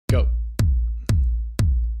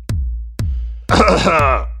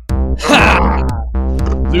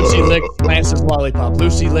Lucy licks Lance's lollipop.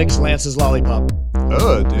 Lucy licks Lance's lollipop.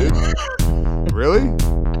 Dude. Really?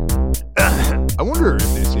 I wonder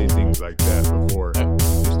if they say things like that before they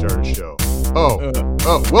start a show.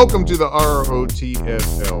 Welcome to the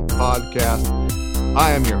ROTFL podcast.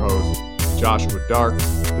 I am your host, Joshua Dark,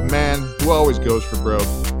 the man who always goes for broke,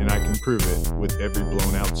 and I can prove it with every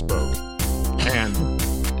blown out spoke. And,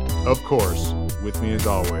 of course, with me as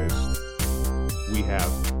always, we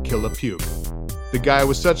have Killa Puke, the guy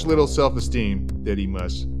with such little self-esteem that he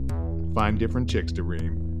must find different chicks to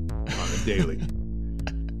ream on a daily.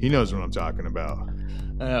 He knows what I'm talking about.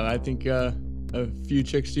 I think a few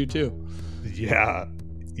chicks do too. Yeah.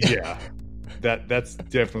 That's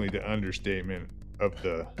definitely the understatement of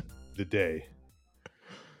the day.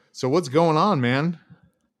 So what's going on, man?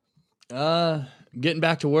 Getting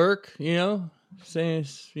back to work, saying,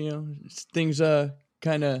 things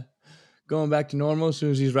kind of going back to normal as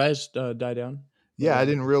soon as these riots die down. Yeah, I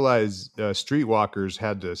didn't realize streetwalkers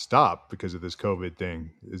had to stop because of this COVID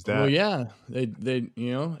thing. Is that? Well, yeah, they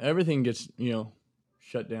everything gets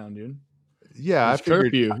shut down, dude. Yeah, it's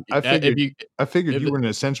curfew. I figured you were an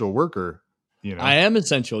essential worker. I am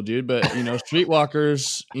essential, dude. But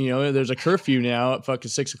streetwalkers, there's a curfew now at fucking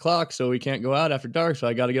 6 o'clock, so we can't go out after dark. So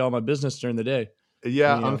I got to get all my business during the day.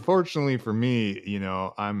 Yeah, unfortunately for me,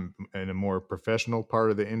 I'm in a more professional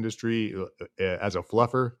part of the industry as a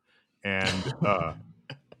fluffer, and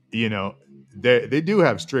they do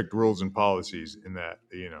have strict rules and policies in that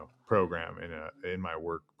program in my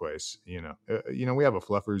workplace. We have a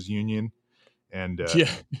fluffers union, and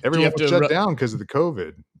everyone was shut down because of the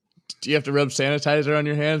COVID. Do you have to rub sanitizer on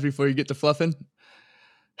your hands before you get to fluffing?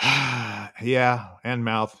 Yeah, and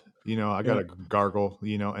mouth. I got to gargle,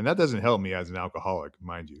 and that doesn't help me as an alcoholic,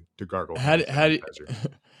 mind you, to gargle. How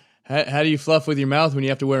do you fluff with your mouth when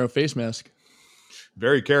you have to wear a face mask?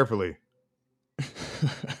 Very carefully.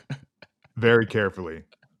 Very carefully.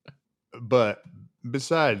 But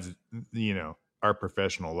besides, our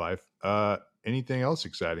professional life, anything else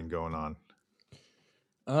exciting going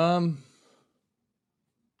on?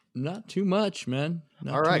 Not too much, man.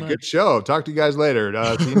 All right, good show. Talk to you guys later.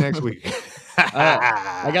 See you next week.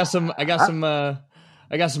 I got some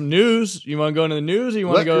news. You want to go into the news, or you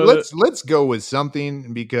want to go? Let's go with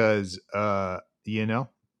something because All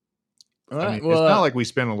right. It's not like we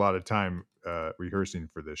spend a lot of time rehearsing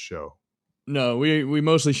for this show. No, we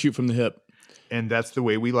mostly shoot from the hip, and that's the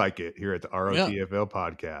way we like it here at the ROTFL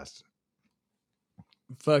podcast.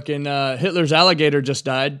 Fucking Hitler's alligator just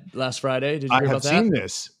died last Friday. Did you hear about that?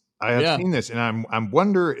 I have seen this, and I'm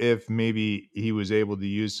wonder if maybe he was able to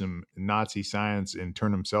use some Nazi science and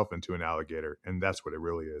turn himself into an alligator, and that's what it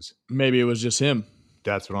really is. Maybe it was just him.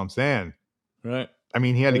 That's what I'm saying. Right. I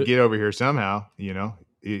mean, he had to get over here somehow. He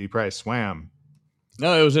probably swam.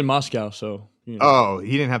 No, it was in Moscow, so. Oh,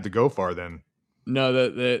 he didn't have to go far then. No,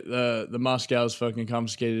 the Moscow's fucking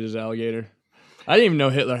confiscated his alligator. I didn't even know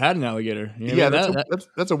Hitler had an alligator.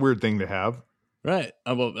 That's a weird thing to have. Right.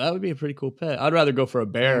 Well, that would be a pretty cool pet. I'd rather go for a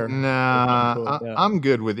bear. Nah, I'm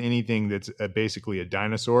good with anything that's basically a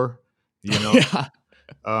dinosaur. Yeah.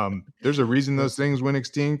 There's a reason those things went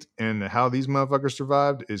extinct, and how these motherfuckers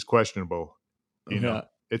survived is questionable.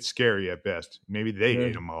 It's scary at best. Maybe they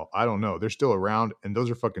ate them all. I don't know. They're still around, and those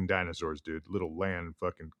are fucking dinosaurs, dude. Little land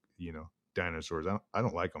fucking, dinosaurs. I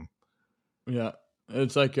don't like them. Yeah.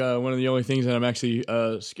 It's like one of the only things that I'm actually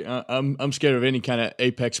I'm scared of any kind of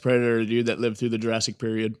apex predator, dude, that lived through the Jurassic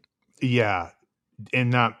period. Yeah, and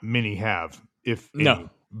not many have, if any,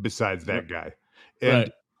 besides that guy. And right.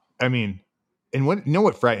 I mean, and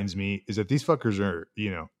what frightens me is that these fuckers are,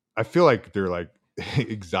 I feel like they're like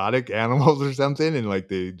exotic animals or something, and like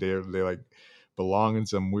they like belong in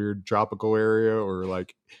some weird tropical area or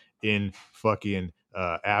like in fucking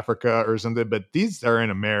Africa or something. But these are in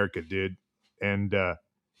America, dude. And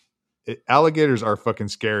alligators are fucking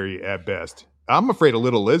scary at best. I'm afraid of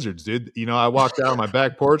little lizards, dude. I walked out on my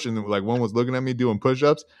back porch and like one was looking at me doing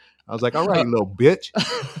push-ups. I was like, all right, little bitch.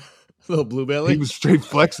 Little blue belly. He was straight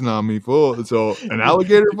flexing on me, fool. So an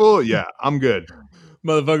alligator, fool? Yeah, I'm good.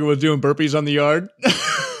 Motherfucker was doing burpees on the yard.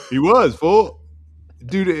 He was, fool.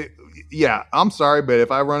 Dude, yeah, I'm sorry, but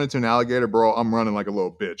if I run into an alligator, bro, I'm running like a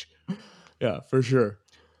little bitch. Yeah, for sure.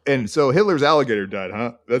 And so Hitler's alligator died,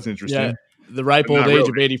 huh? That's interesting. Yeah. The ripe old age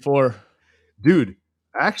of 84. Dude,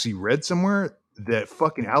 I actually read somewhere that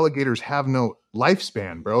fucking alligators have no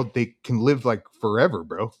lifespan, bro. They can live like forever,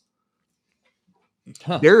 bro.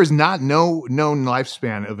 Huh. There is not no known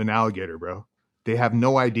lifespan of an alligator, bro. They have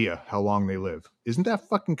no idea how long they live. Isn't that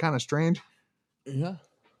fucking kind of strange? Yeah.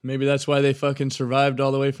 Maybe that's why they fucking survived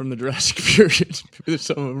all the way from the Jurassic period. Maybe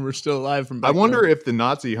some of them are still alive from back I wonder then. if the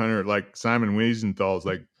Nazi hunter, like Simon Wiesenthal's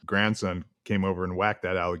like grandson, came over and whacked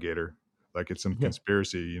that alligator. Like it's some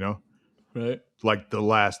conspiracy, you know? Right. Like the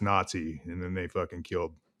last Nazi, and then they fucking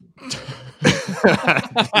killed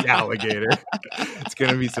the alligator. It's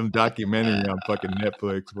gonna be some documentary on fucking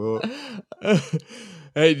Netflix. Well,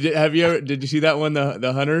 hey, did you see that one,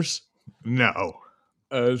 the Hunters? no.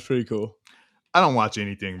 It was pretty cool. I don't watch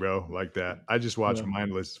anything, bro, like that. I just watch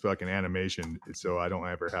mindless fucking animation, so I don't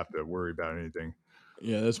ever have to worry about anything.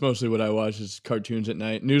 Yeah, that's mostly what I watch is cartoons at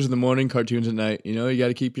night. News in the morning, cartoons at night. You know, you got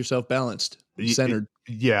to keep yourself balanced, centered.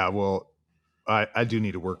 Yeah, well, I do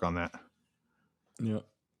need to work on that. Yeah.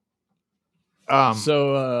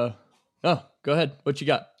 So, go ahead. What you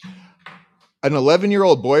got? An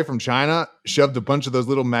 11-year-old boy from China shoved a bunch of those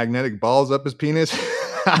little magnetic balls up his penis.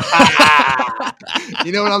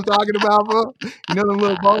 You know what I'm talking about, bro? You know them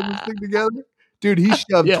little balls that stick together? Dude, he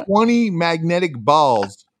shoved 20 magnetic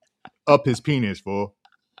balls up his penis, fool.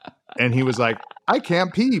 And he was like, I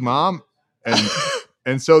can't pee, Mom.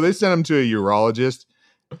 And so they sent him to a urologist.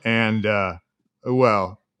 And,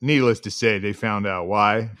 well, needless to say, they found out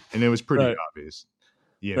why. And it was pretty obvious.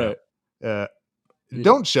 You know,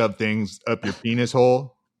 don't shove things up your penis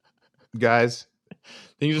hole, guys.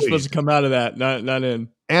 Things are supposed to come out of that, not in.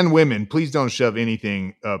 And women, please don't shove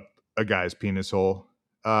anything up a guy's penis hole.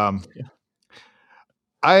 I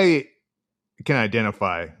can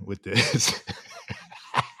identify with this.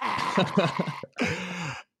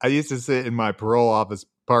 I used to sit in my parole office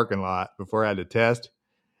parking lot before I had to test,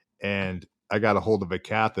 and I got a hold of a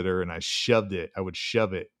catheter and I would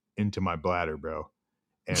shove it into my bladder, bro,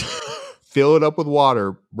 and fill it up with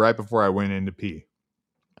water right before I went in to pee.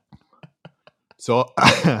 So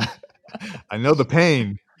I know the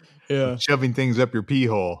pain of shoving things up your pee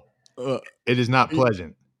hole. It is not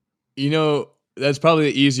pleasant. You know, that's probably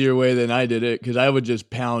the easier way than I did it, because I would just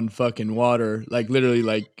pound fucking water, like literally,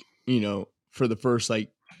 like, you know, for the first like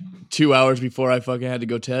 2 hours before I fucking had to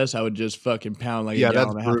go test, I would just fucking pound like a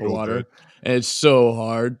gallon and a half of water. Dude. And it's so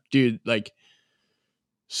hard, dude, like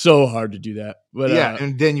so hard to do that. But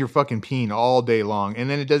and then you're fucking peeing all day long, and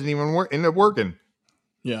then it doesn't even end up working.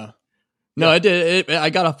 Yeah. No, I did. I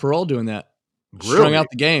got off parole doing that. Really? Strung out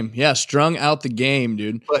the game. Yeah, strung out the game,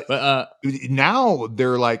 dude. But now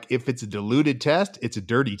they're like, if it's a diluted test, it's a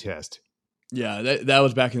dirty test. Yeah, that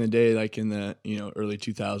was back in the day, like in the early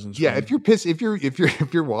 2000s. Yeah, if you're pissed, if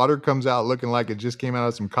your water comes out looking like it just came out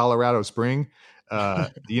of some Colorado spring,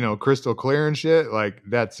 crystal clear and shit, like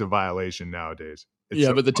that's a violation nowadays.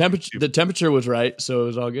 But the temperature was right, so it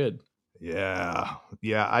was all good. Yeah,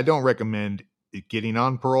 I don't recommend getting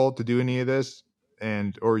on parole to do any of this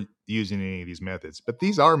or using any of these methods, but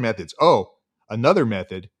these are methods. Oh, another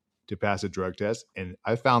method to pass a drug test, and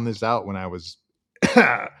I found this out when I was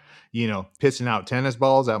pissing out tennis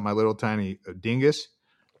balls out my little tiny dingus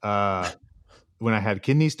when I had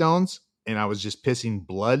kidney stones, and I was just pissing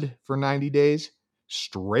blood for 90 days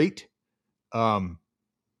straight.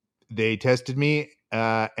 They tested me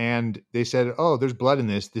and they said, oh, there's blood in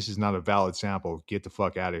this. This is not a valid sample. Get the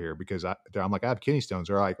fuck out of here. Because I'm like, I have kidney stones.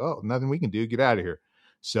 They're like, oh, nothing we can do. Get out of here.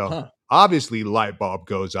 So obviously light bulb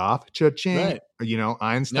goes off. Cha-ching. Right.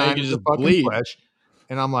 Einstein is the fucking flesh.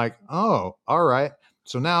 And I'm like, oh, all right.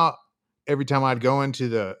 So now every time I'd go into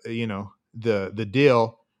the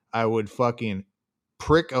deal, I would fucking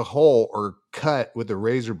prick a hole or cut with a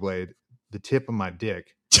razor blade the tip of my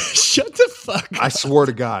dick. Shut the fuck up. I swear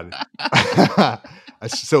to God.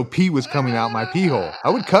 So pee was coming out my pee hole.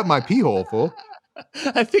 I would cut my pee hole, fool.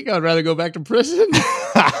 I think I'd rather go back to prison.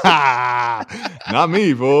 Not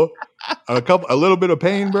me, fool. A little bit of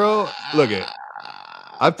pain, bro. Look at.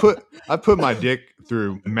 I put my dick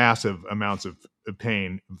through massive amounts of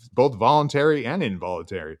pain, both voluntary and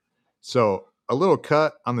involuntary. So a little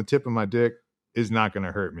cut on the tip of my dick is not going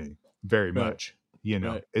to hurt me very much.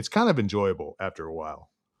 It's kind of enjoyable after a while.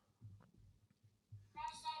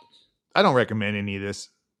 I don't recommend any of this,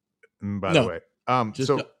 by the way.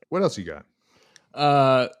 So what else you got?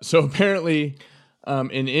 So apparently,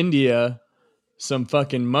 in India, some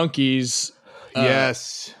fucking monkeys,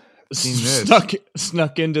 yes,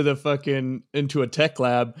 snuck into a tech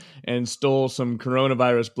lab and stole some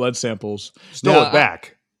coronavirus blood samples. Stole it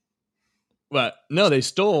back. What? No, they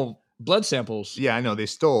stole blood samples. Yeah, I know. They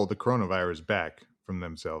stole the coronavirus back from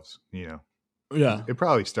themselves, Yeah. It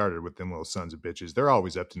probably started with them little sons of bitches. They're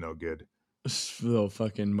always up to no good. Little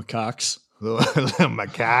fucking macaques. Little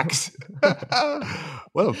macaques.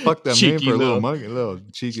 What a fucked up name for a little monkey. Little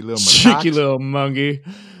cheeky little macaques. Cheeky little monkey.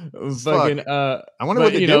 Fucking, I wonder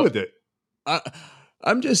what they did with it.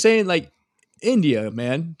 I'm just saying, like, India,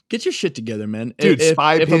 man, get your shit together, man. Dude,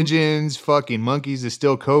 spy If pigeons, fucking monkeys that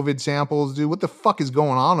steal COVID samples, dude. What the fuck is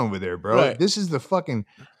going on over there, bro? Right. This is the fucking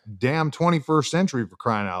damn 21st century, for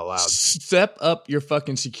crying out loud. Step up your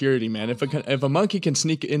fucking security, man. If a monkey can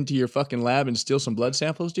sneak into your fucking lab and steal some blood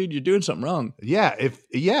samples, dude, you're doing something wrong.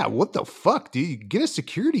 Yeah, what the fuck, dude? Get a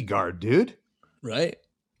security guard, dude. Right.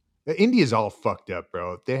 India's all fucked up,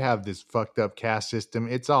 bro. They have this fucked up caste system.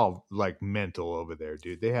 It's all like mental over there,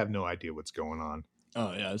 dude. They have no idea what's going on.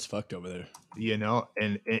 Oh yeah, it's fucked over there. You know,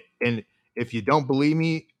 and if you don't believe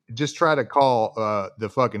me, just try to call the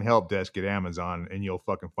fucking help desk at Amazon and you'll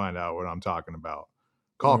fucking find out what I'm talking about.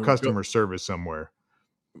 Call customer service somewhere.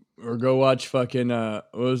 Or go watch fucking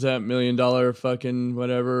what was that $1 million fucking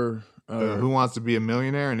whatever? Who Wants to Be a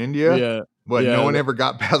Millionaire in India? Yeah. What? Yeah, no one ever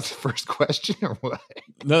got past the first question, or what?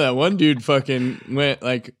 No, that one dude fucking went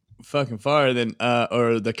like fucking far. Then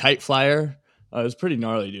or the kite flyer. It was pretty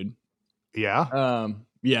gnarly, dude. Yeah.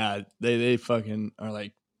 Yeah. They fucking are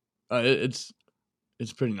like, it's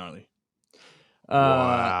pretty gnarly.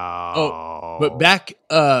 Wow. Oh,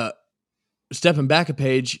 but stepping back a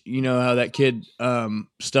page, you know how that kid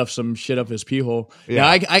stuffed some shit up his pee hole.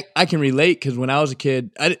 Yeah. Now, I can relate because when I was a kid,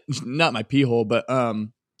 not my pee hole, but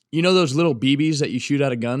you know those little BBs that you shoot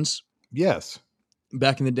out of guns Yes.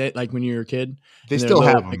 back in the day, like when you were a kid. They still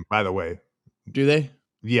have them, by the way. Do they?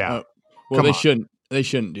 Yeah. Well, they shouldn't. They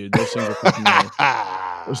shouldn't, dude. Those things are fucking gnarly.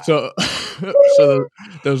 So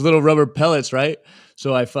those little rubber pellets, right?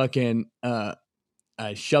 So I fucking I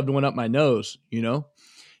shoved one up my nose, you know,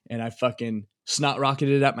 and I fucking snot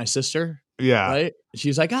rocketed at my sister. Yeah. Right.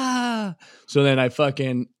 She's like, ah. So then I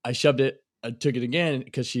shoved it. I took it again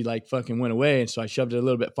because she like fucking went away. And so I shoved it a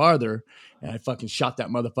little bit farther and I fucking shot that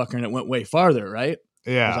motherfucker and it went way farther. Right.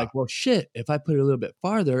 Yeah. I was like, well, shit, if I put it a little bit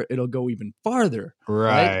farther, it'll go even farther.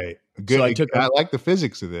 Right. Good. So I like the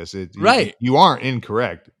physics of this. Right. You aren't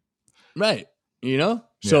incorrect. Right. You know?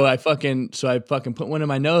 Yeah. So I fucking put one in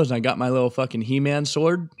my nose and I got my little fucking He-Man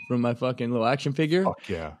sword from my fucking little action figure. Fuck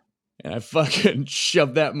yeah. And I fucking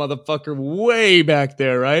shoved that motherfucker way back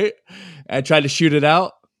there, right? I tried to shoot it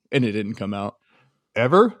out and it didn't come out.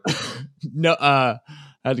 Ever? No, I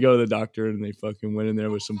had to go to the doctor and they fucking went in there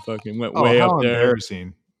with some fucking way how up there.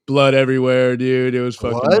 Embarrassing. Blood everywhere, dude. It was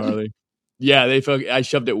fucking Blood? gnarly. Yeah, I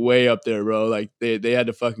shoved it way up there, bro. Like they had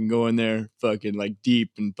to fucking go in there fucking like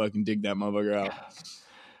deep and fucking dig that motherfucker out.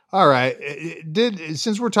 All right.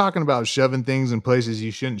 Since we're talking about shoving things in places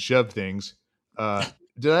you shouldn't shove things,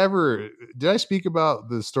 did I speak about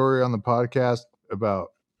the story on the podcast about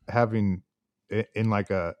having in like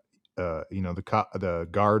the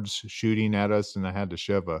guards shooting at us and I had to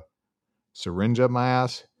shove a syringe up my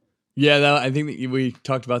ass? Yeah, I think that we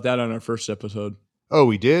talked about that on our first episode. Oh,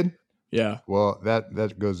 we did? Yeah. Well,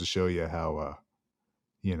 that goes to show you how,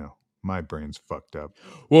 my brain's fucked up.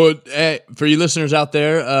 Well, for you listeners out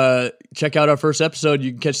there, check out our first episode.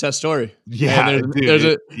 You can catch that story. Yeah,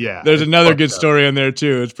 there's another good story in there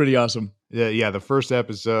too. It's pretty awesome. Yeah. The first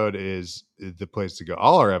episode is the place to go.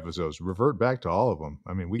 All our episodes revert back to all of them.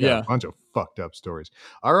 I mean, we got a bunch of fucked up stories.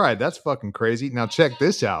 All right, that's fucking crazy. Now check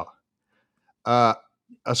this out.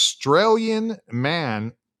 Australian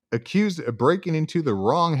man accused of breaking into the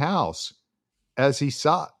wrong house as he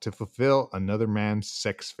sought to fulfill another man's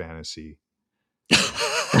sex fantasy. So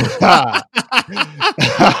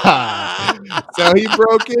he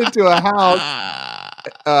broke into a house.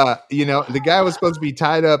 The guy was supposed to be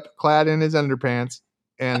tied up, clad in his underpants,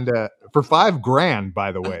 and for $5,000,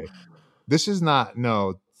 by the way. This is not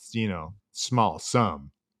small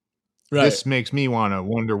sum. Right. This makes me want to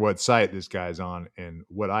wonder what site this guy's on and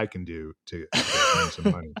what I can do to earn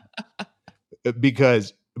some money.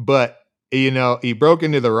 But he broke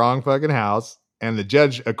into the wrong fucking house and the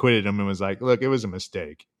judge acquitted him and was like, look, it was a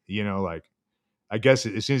mistake. I guess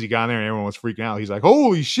as soon as he got in there and everyone was freaking out, he's like,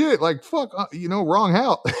 holy shit, like, fuck, wrong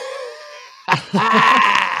house.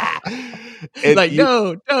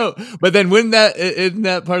 No. But then isn't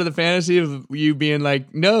that part of the fantasy of you being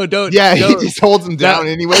like, no, don't. Yeah, don't. He just holds him down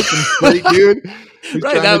anyway. Some straight dude who's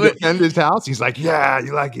right, trying to defend his house. He's like, yeah,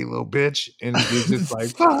 you like it, little bitch. And he's just like,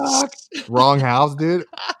 fuck. Wrong house, dude.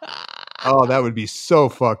 Oh, that would be so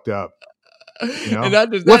fucked up. And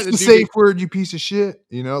what's the safe word, you piece of shit?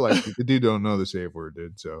 Like the dude don't know the safe word,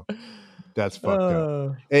 dude. So that's fucked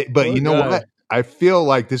up. Hey, but you know what? I feel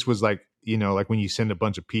like this was like, like when you send a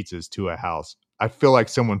bunch of pizzas to a house. I feel like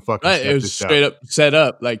someone fucking it was straight up set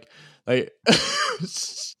up. Like got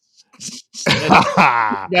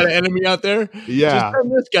an enemy out there. Yeah, just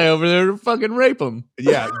send this guy over there to fucking rape him.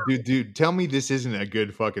 Yeah, dude, tell me this isn't a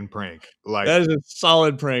good fucking prank. Like that is a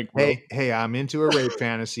solid prank. Bro. Hey, I'm into a rape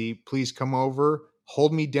fantasy. Please come over,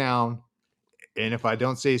 hold me down, And if I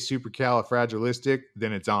don't say supercalifragilistic,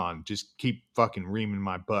 then it's on. Just keep fucking reaming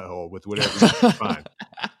my butthole with whatever you can find.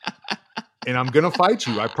 And I'm gonna fight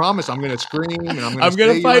you. I promise. I'm gonna scream, and I'm gonna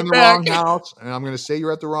say you're in the wrong house, and I'm gonna say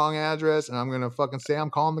you're at the wrong address, and I'm gonna fucking say I'm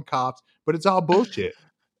calling the cops. But it's all bullshit.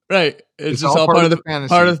 Right. It's just all part of the fantasy.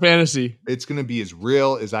 Part of the fantasy. It's gonna be as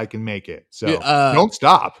real as I can make it. So don't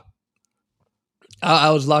stop. I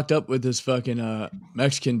was locked up with this fucking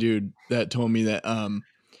Mexican dude that told me that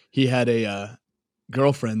he had a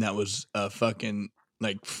girlfriend that was a fucking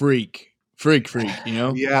like freak, you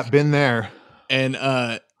know? Yeah, been there.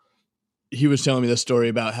 And he was telling me the story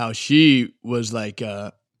about how she was like,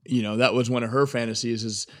 you know, that was one of her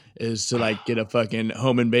fantasies is to like get a fucking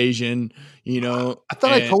home invasion, you know. I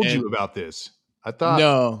thought I told you about this. I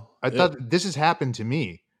thought this has happened to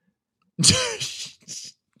me.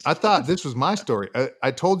 I thought this was my story.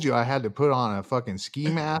 I told you I had to put on a fucking ski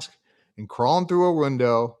mask and crawling through a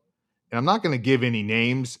window. And I'm not going to give any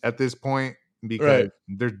names at this point because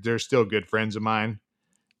they're still good friends of mine.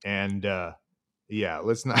 And yeah,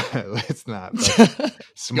 let's not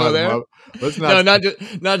smut them up. Let's not. No,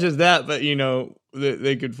 not just that, but you know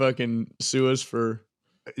they could fucking sue us for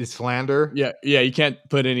slander. Yeah. You can't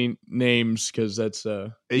put any names because that's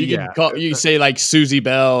you can say like Susie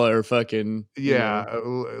Bell or fucking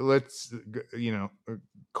let's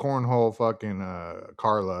cornhole fucking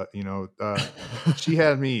Carla. You know, she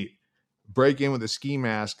had me break in with a ski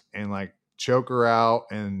mask and like choke her out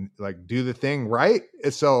and like do the thing right.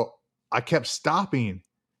 And so I kept stopping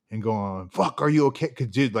and going, fuck, are you okay? Cause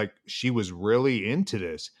dude, like she was really into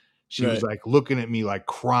this. She was like looking at me like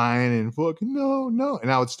crying and fucking no. And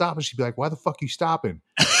I would stop and she'd be like, why the fuck are you stopping?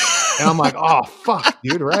 And I'm like, oh fuck,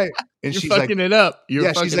 dude, right? And she's fucking like, it up.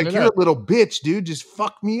 She's like, you're a little bitch, dude. Just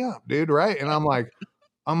fuck me up, dude, right? And I'm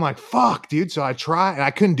like, fuck, dude. So I try and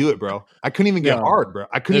I couldn't do it, bro. I couldn't even get hard, bro.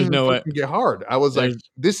 I couldn't even fucking get hard. I was like,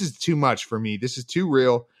 this is too much for me. This is too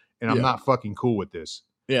real. And I'm not fucking cool with this.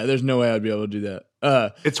 Yeah, there's no way I'd be able to do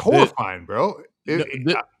that. It's horrifying, bro.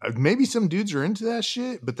 Maybe some dudes are into that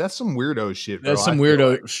shit, but that's some weirdo shit, bro. That's some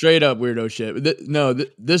straight up weirdo shit.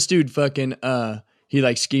 This dude fucking, he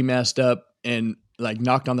like ski masked up and like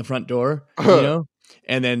knocked on the front door, you know?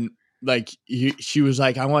 And then like she was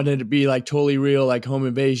like, I wanted it to be like totally real, like home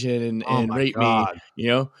invasion and rape me, you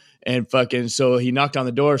know? And fucking, so he knocked on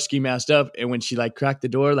the door, ski masked up, and when she like cracked the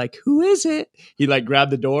door, like, who is it? He like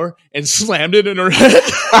grabbed the door and slammed it in her head.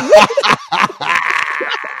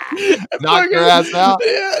 Knocked her ass out.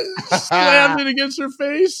 Yeah, slammed it against her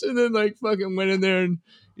face, and then like fucking went in there and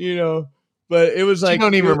you know. But it was like you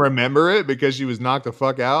don't even remember it because she was knocked the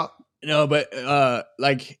fuck out. No, but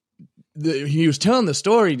like he was telling the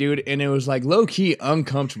story, dude, and it was like low key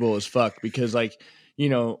uncomfortable as fuck because like you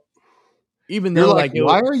know. Even though, like,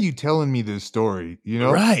 why are you telling me this story? You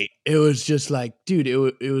know, right? It was just like, dude, it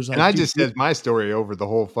was like, and I just said my story over the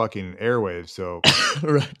whole fucking airwaves. So,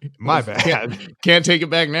 right, my bad. Can't take it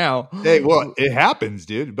back now. Hey, well, it happens,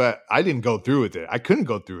 dude. But I didn't go through with it. I couldn't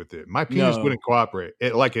go through with it. My penis wouldn't cooperate.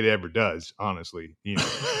 Like it ever does. Honestly, you know,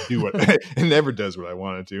 do what it never does what I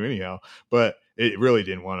wanted to, anyhow. But it really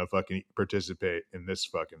didn't want to fucking participate in this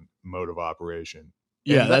fucking mode of operation.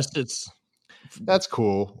 Yeah, that's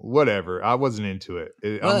cool. Whatever. I wasn't into it.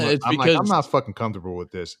 I'm not fucking comfortable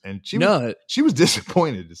with this. And she was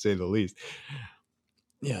disappointed to say the least.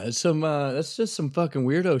 Yeah, it's some that's just some fucking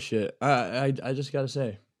weirdo shit. I just gotta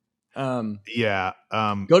say. Go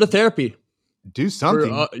to therapy. Do something.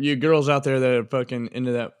 For, you girls out there that are fucking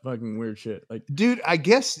into that fucking weird shit. Like, dude, I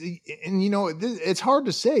guess, and you know, it's hard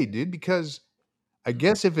to say, dude, because I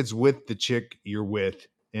guess if it's with the chick you're with,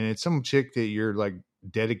 and it's some chick that you're like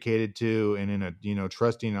dedicated to and in a, you know,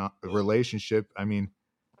 trusting relationship, I mean,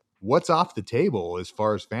 what's off the table as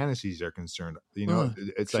far as fantasies are concerned? You know,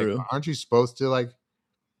 it's true. Like, aren't you supposed to like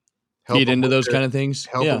feed into those kind of things,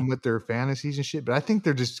 help them with their fantasies and shit? But I think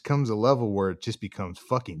there just comes a level where it just becomes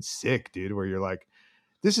fucking sick, dude, where you're like,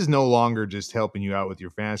 this is no longer just helping you out with your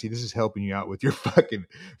fantasy. This is helping you out with your fucking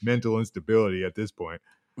mental instability at this point.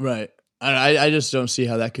 Right. I just don't see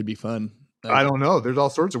how that could be fun. Like, I don't know. There's all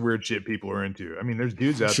sorts of weird shit people are into. I mean, there's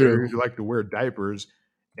dudes out there who like to wear diapers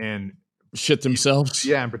and shit themselves.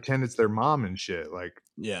 Yeah, and pretend it's their mom and shit. Like,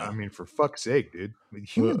 yeah. I mean, for fuck's sake, dude.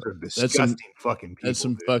 Humans are disgusting fucking people. That's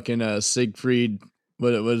some fucking Siegfried.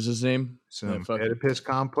 What is his name? Some Oedipus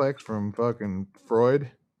complex from fucking Freud.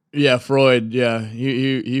 Yeah, Freud. Yeah,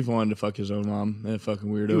 he wanted to fuck his own mom. That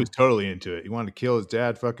fucking weirdo. He was totally into it. He wanted to kill his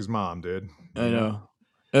dad, fuck his mom, dude. I know.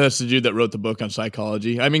 And that's the dude that wrote the book on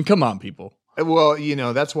psychology. I mean, come on, people. Well,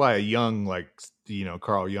 that's why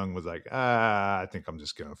Carl Jung was like, I think I'm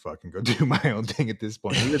just gonna fucking go do my own thing at this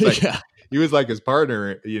point. He was like, Yeah, he was like his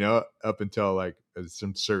partner, up until like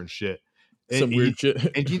some certain shit. And, some weird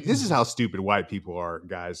shit. this is how stupid white people are,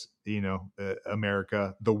 guys.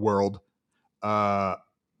 America, the world.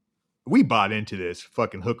 We bought into this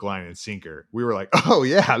fucking hook, line, and sinker. We were like, oh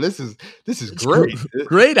yeah, this is great.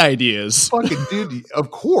 Great ideas. Fucking dude,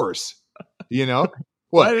 of course.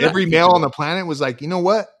 What? Every male on the planet was like, you know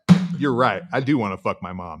what? You're right. I do want to fuck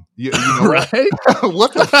my mom. You know Right?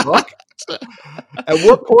 what the fuck? At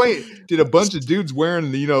what point did a bunch of dudes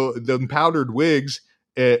wearing the powdered wigs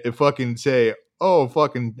fucking say, oh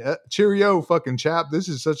fucking cheerio, fucking chap, this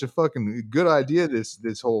is such a fucking good idea,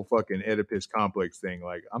 this whole fucking Oedipus complex thing.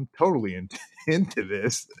 Like, I'm totally into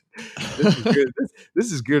this. This is good.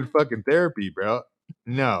 This is good fucking therapy, bro.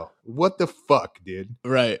 No, what the fuck, dude?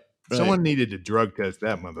 Right. Someone needed to drug test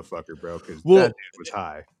that motherfucker, bro, because that dude was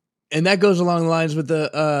high. And that goes along the lines with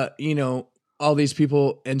the all these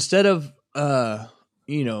people, instead of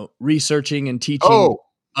researching and teaching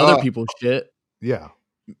other people's shit. Yeah.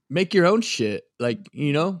 Make your own shit. Like,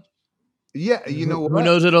 Yeah, who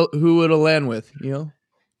knows who it'll land with,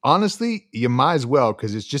 Honestly, you might as well,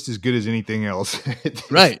 because it's just as good as anything else.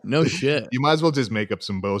 Right. No shit. You might as well just make up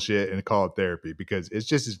some bullshit and call it therapy, because it's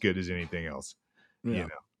just as good as anything else. Yeah.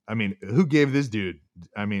 I mean, who gave this dude?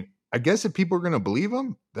 I mean, I guess if people are going to believe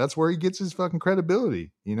him, that's where he gets his fucking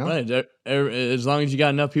credibility, Right. As long as you got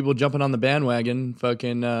enough people jumping on the bandwagon,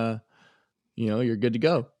 fucking, you're good to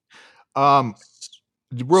go.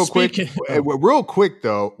 Real quick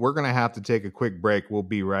though, we're going to have to take a quick break. We'll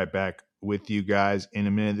be right back with you guys in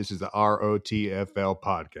a minute. This is the ROTFL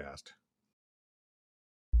podcast.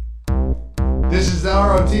 This is the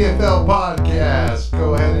ROTFL podcast.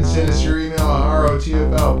 Go ahead and send us your email at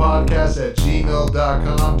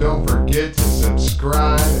rotflpodcast@gmail.com. Don't forget to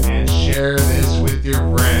subscribe and share this with your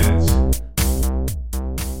friends.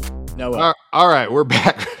 No. All right, we're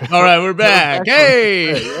back. All right, we're back.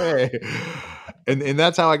 Hey. And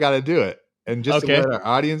that's how I got to do it. And just to let our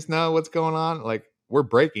audience know what's going on, like, we're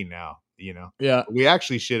breaking now, Yeah. We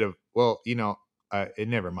actually should have,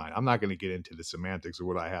 never mind. I'm not going to get into the semantics of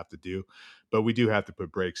what I have to do, but we do have to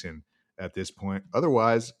put breaks in at this point.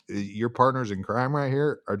 Otherwise, your partners in crime right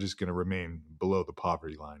here are just going to remain below the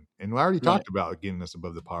poverty line. And we already talked about getting us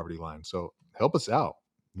above the poverty line. So help us out.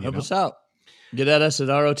 Help us out. Get at us at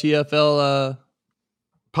ROTFL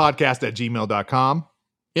podcast@gmail.com.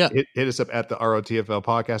 Yeah. Hit us up at the ROTFL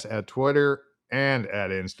podcast at Twitter and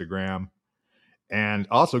at Instagram. And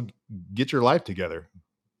also get your life together.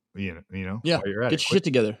 Yeah. While you're at it. Get your shit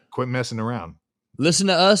together. Quit messing around. Listen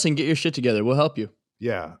to us and get your shit together. We'll help you.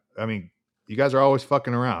 Yeah. I mean, you guys are always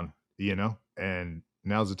fucking around, and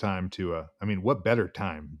now's the time to, what better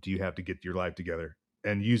time do you have to get your life together,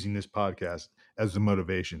 and using this podcast as the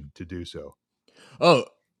motivation to do so? Oh,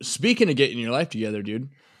 speaking of getting your life together, dude,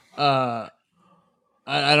 I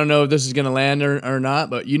don't know if this is going to land or not,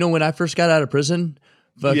 but when I first got out of prison,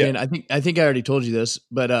 fucking, I think I already told you this,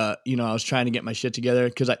 but I was trying to get my shit together,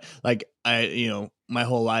 because I my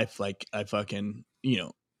whole life, like, I fucking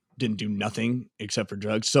didn't do nothing except for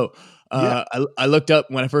drugs. So I looked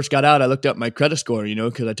up, when I first got out, I looked up my credit score,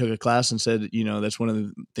 because I took a class and said, that's one of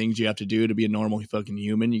the things you have to do to be a normal fucking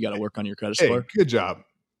human. You got to work on your credit score. Good job.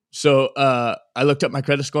 So I looked up my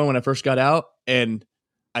credit score when I first got out, and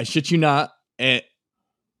I shit you not, and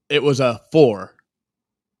it was a 4.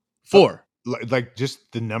 Like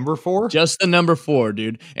just the number 4? Just the number 4,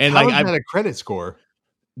 dude. And how is that a credit score?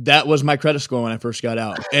 That was my credit score when I first got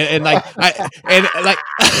out.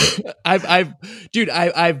 I've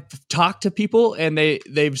talked to people, and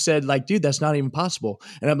they've said, like, dude, that's not even possible.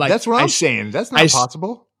 And I'm like, that's what I'm saying. That's not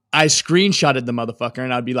possible. I screenshotted the motherfucker,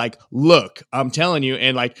 and I'd be like, look, I'm telling you.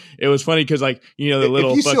 And like, it was funny because, like, the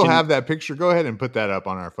little, if you still have that picture, go ahead and put that up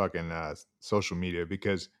on our fucking social media,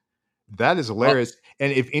 because that is hilarious.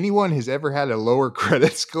 And if anyone has ever had a lower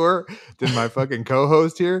credit score than my fucking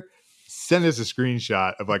co-host here, send us a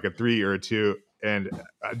screenshot of like a 3 or a 2. And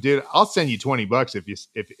dude, I'll send you $20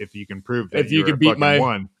 if you can prove that if you can beat my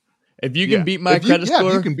 1. If you can beat my credit score,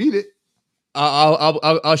 if you can beat it.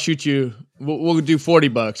 I'll shoot you. We'll do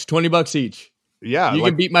 $40, $20 each. Yeah, you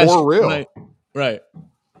can beat my for real, right?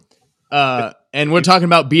 And we're talking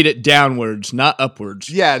about beat it downwards, not upwards.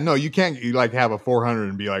 Yeah, no, you can't have a 400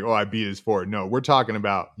 and be like, oh, I beat his 4. No, we're talking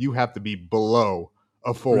about you have to be below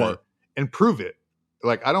a 4 and prove it.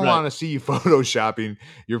 Like, I don't want to see you photoshopping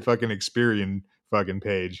your fucking Experian fucking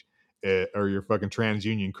page or your fucking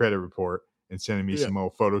TransUnion credit report and sending me some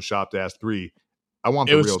old photoshopped ass 3. I want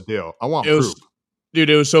the real deal. I want proof. Dude,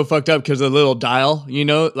 it was so fucked up because the little dial,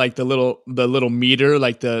 like the little meter,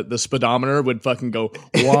 like the speedometer would fucking go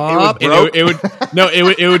whop, it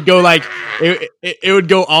would go like it would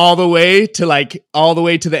go all the way to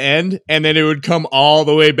the end, and then it would come all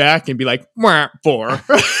the way back and be like 4.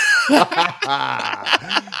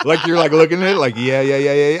 Like you're like looking at it like yeah.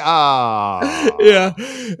 Yeah.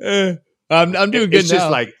 I'm doing good. It's now. Just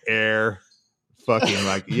like air, fucking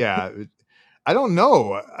like yeah. I don't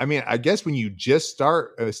know. I mean, I guess when you just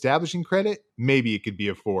start establishing credit, maybe it could be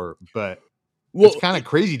a 4, but it's kind of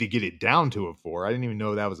crazy to get it down to a 4. I didn't even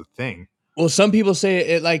know that was a thing. Well, some people say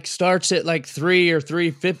it like starts at like 3 or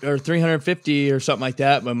 350 or 350 or something like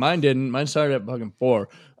that, but mine didn't. Mine started at fucking 4.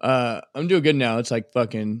 I'm doing good now. It's like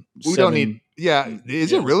fucking. We don't need. Yeah,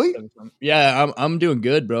 is it really? Yeah, I'm doing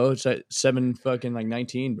good, bro. It's at 7 fucking like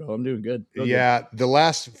 19, bro. I'm doing good. Yeah, the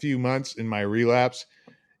last few months in my relapse,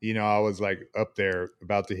 I was like up there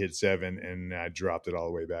about to hit 7 and I dropped it all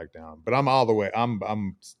the way back down. But I'm all the way. I'm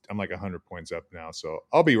like 100 points up now, so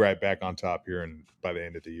I'll be right back on top here and by the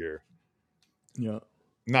end of the year. Yeah.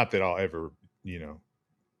 Not that I'll ever,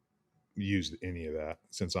 use any of that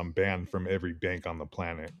since I'm banned from every bank on the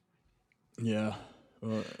planet. Yeah.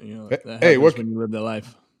 Well, hey, what when you live the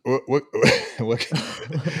life?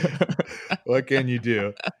 What can you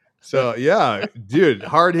do? So yeah, dude,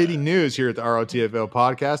 hard hitting news here at the ROTFL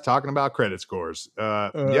podcast talking about credit scores.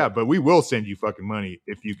 Yeah, but we will send you fucking money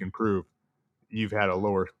if you can prove you've had a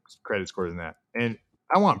lower credit score than that. And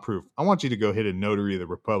I want proof. I want you to go hit a notary of the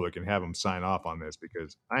Republic and have them sign off on this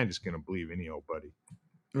because I ain't just going to believe any old buddy.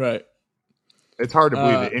 Right. It's hard to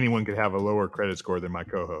believe that anyone could have a lower credit score than my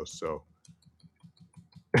co-host. So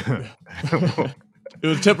it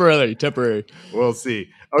was temporary. We'll see.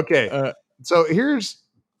 Okay. So here's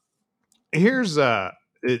 2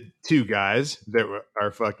 guys that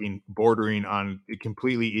are fucking bordering on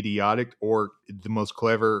completely idiotic or the most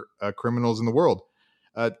clever criminals in the world.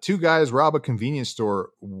 2 guys rob a convenience store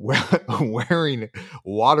wearing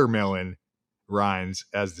watermelon rinds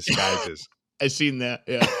as disguises. I seen that.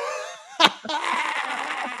 Yeah.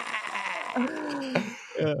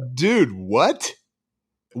 Dude, what?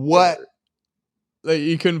 What? Like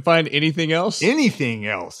you couldn't find anything else? Anything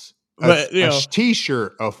else? But, a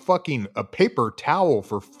t-shirt, a paper towel,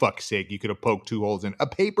 for fuck's sake, you could have poked 2 holes in. A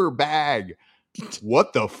paper bag.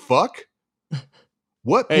 What the fuck?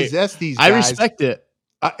 What possessed these guys? I respect it.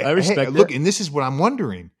 I respect it. Look, and this is what I'm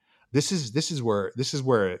wondering. This is where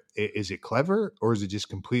is it clever or is it just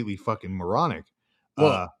completely fucking moronic?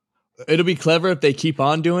 Well, it'll be clever if they keep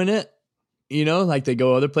on doing it. Like they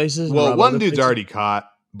go other places. Well, one dude's already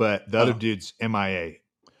caught, but the other dude's MIA,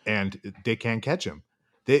 and they can't catch him.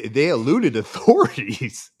 They eluded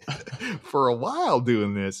authorities for a while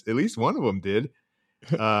doing this. At least one of them did.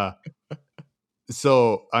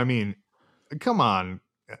 So I mean, come on.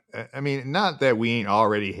 I mean, not that we ain't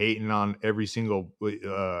already hating on every single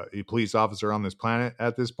police officer on this planet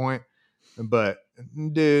at this point, but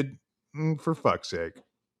dude, for fuck's sake.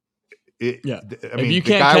 I mean, the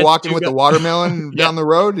guy walking with the watermelon down the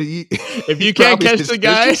road. If you can't catch the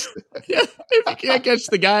guy, if you can't catch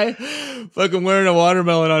the guy fucking wearing a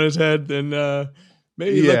watermelon on his head, then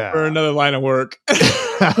maybe look for another line of work.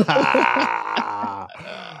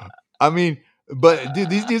 I mean, but dude,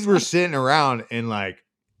 these dudes were sitting around and like,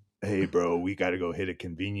 hey, bro, we got to go hit a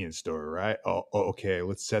convenience store, right? Oh, okay,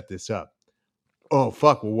 let's set this up. Oh,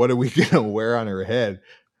 fuck. Well, what are we gonna wear on her head?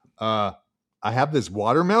 I have this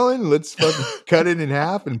watermelon. Let's fucking cut it in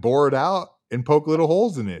half and bore it out and poke little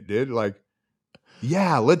holes in it, dude. Like,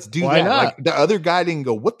 yeah, let's do Why that. not? Like, the other guy didn't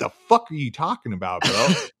go, what the fuck are you talking about, bro?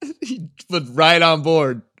 He was right on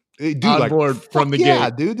board. Dude, board from the gate.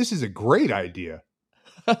 Yeah, dude, this is a great idea.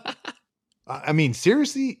 I mean,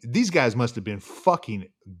 seriously, these guys must have been fucking.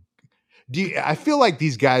 I feel like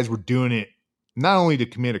these guys were doing it not only to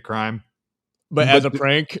commit a crime, but as a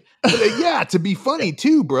prank. Yeah, to be funny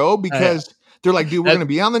too, bro, because they're like, dude, we're going to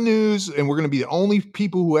be on the news and we're going to be the only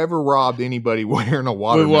people who ever robbed anybody wearing a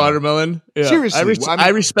watermelon. With watermelon? Yeah. Seriously. I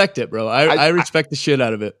respect it, bro. I respect the shit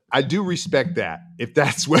out of it. I do respect that if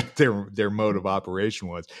that's what their mode of operation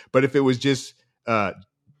was. But if it was just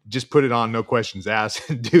put it on, no questions asked,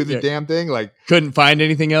 and do the damn thing, like couldn't find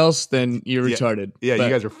anything else, then you're retarded. Yeah, you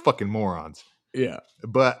guys are fucking morons. Yeah.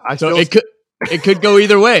 But it could go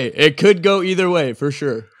either way. It could go either way for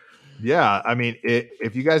sure. Yeah, I mean,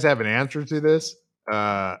 if you guys have an answer to this,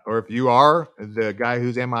 or if you are the guy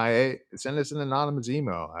who's MIA, send us an anonymous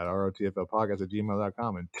email at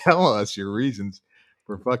rotflpodcast@gmail.com and tell us your reasons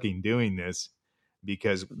for fucking doing this,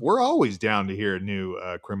 because we're always down to hear new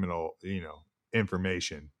criminal,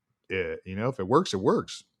 information. If it works, it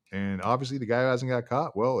works. And obviously the guy who hasn't got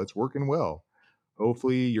caught, well, it's working well.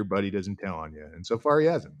 hopefully your buddy doesn't tell on you. And so far he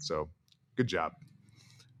hasn't. So good job.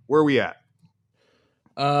 Where are we at?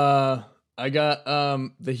 I got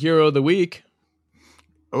the hero of the week.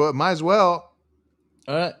 Oh, might as well.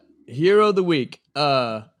 All right, hero of the week.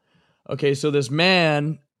 Okay, so this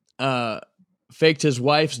man faked his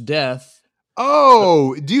wife's death.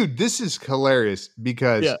 Oh, dude, this is hilarious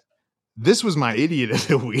because Yeah. this was my idiot of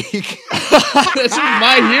the week. This is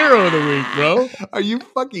my hero of the week, bro. Are you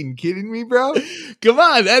fucking kidding me, bro? Come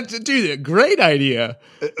on, that's dude, a great idea.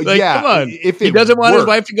 Like, yeah, come on. if He it doesn't want his worked.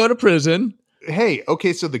 wife to go to prison. Hey,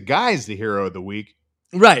 okay, so the guy's the hero of the week,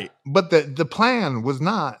 Right. but the plan was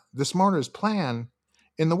not the smartest plan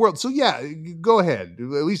in the world. So yeah, go ahead.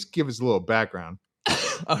 At least give us a little background.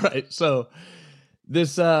 All right. So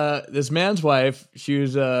this man's wife, she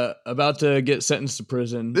was about to get sentenced to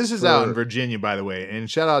prison. This is out in Virginia, by the way, and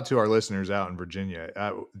shout out to our listeners out in Virginia.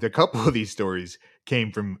 The couple of these stories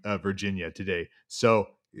came from Virginia today, so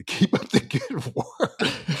keep up the good work.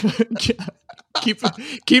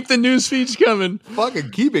 keep the news feeds coming.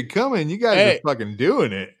 Fucking keep it coming. You guys are fucking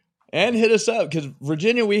doing it. And hit us up because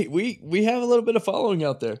Virginia, we have a little bit of following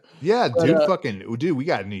out there. Yeah, dude, we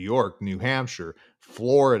got New York, New Hampshire,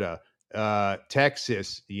 Florida,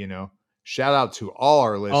 Texas. You know, shout out to all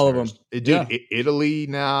our listeners. All of them, dude. Yeah. Italy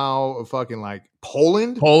now, fucking like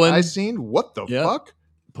Poland. I seen what the fuck?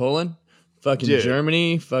 Poland, fucking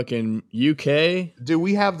Germany, fucking UK. Dude,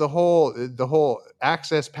 we have the whole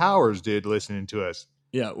Access Powers, dude, listening to us.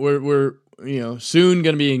 Yeah, we're soon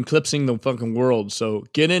going to be eclipsing the fucking world. So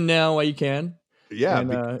get in now while you can. Yeah,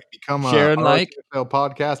 and, become share and like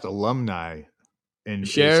podcast alumni, and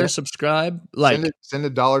share, subscribe, like. Send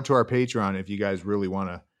 $1 to our Patreon if you guys really want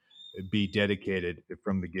to be dedicated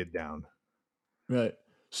from the get down. Right.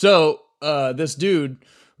 So this dude,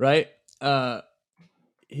 right?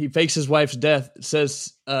 He fakes his wife's death.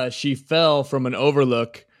 Says she fell from an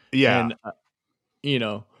overlook. Yeah. And,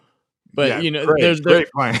 but great,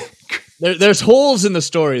 there's holes in the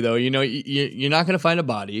story though. You're not going to find a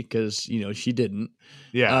body because she didn't.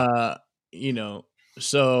 Yeah.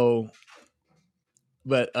 So,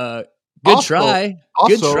 but good try.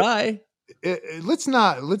 Good try. Let's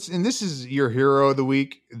and this is your hero of the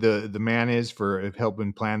week. The man is for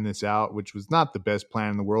helping plan this out, which was not the best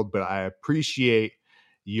plan in the world, but I appreciate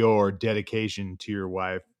your dedication to your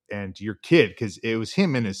wife and to your kid because it was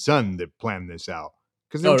him and his son that planned this out.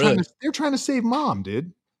 Because they're trying to save mom,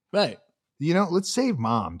 dude. Right. Let's save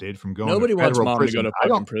mom, dude, from going Nobody to federal wants mom prison. to go to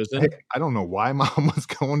fucking prison. I don't know why mom was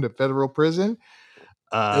going to federal prison.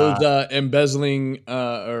 It was embezzling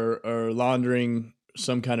or laundering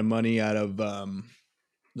some kind of money out of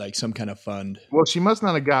like some kind of fund. Well, she must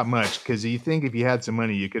not have got much because you think if you had some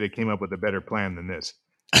money, you could have came up with a better plan than this.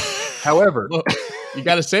 However, well, you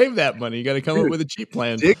got to save that money. You got to come up with a cheap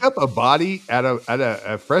plan. Dig up a body at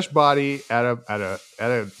a fresh body at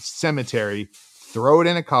a cemetery, throw it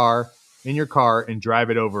in your car, and drive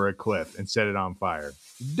it over a cliff and set it on fire.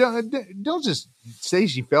 Don't just say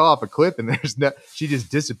she fell off a cliff and she just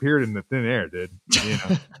disappeared in the thin air, dude.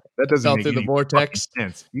 That doesn't make any vortex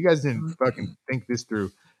sense. You guys didn't fucking think this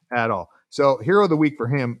through at all. So hero of the week for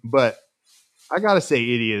him, but I gotta say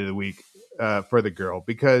idiot of the week for the girl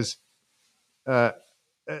because.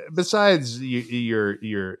 Besides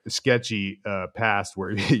your sketchy past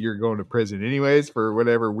where you're going to prison anyways for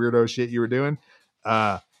whatever weirdo shit you were doing,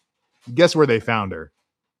 guess where they found her?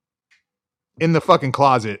 In the fucking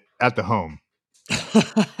closet at the home.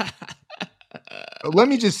 Let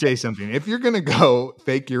me just say something. If you're gonna go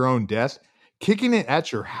fake your own death, kicking it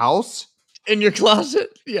at your house in your closet,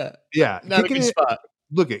 yeah, not a good spot.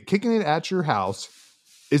 Look, kicking it at your house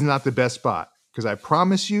is not the best spot because I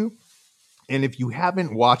promise you. And if you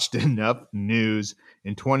haven't watched enough news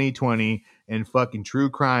in 2020 and fucking true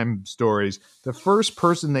crime stories, the first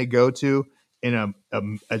person they go to in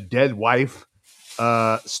a dead wife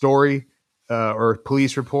story or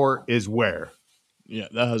police report is where? Yeah,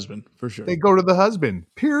 the husband, for sure. They go to the husband,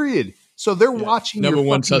 period. So they're watching number your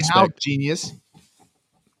one fucking suspect. house, genius.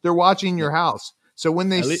 They're watching your house. So when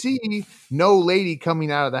they see no lady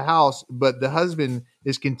coming out of the house, but the husband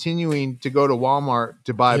is continuing to go to Walmart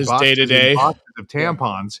to buy boxes of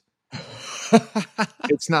tampons,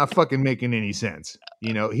 it's not fucking making any sense.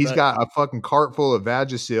 He's got a fucking cart full of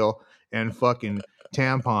Vagisil and fucking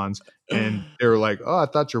tampons, and they're like, "Oh, I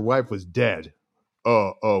thought your wife was dead."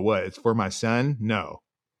 Oh, what? It's for my son? No.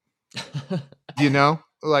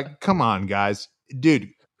 Like, come on, guys.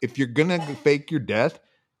 Dude, if you're gonna fake your death,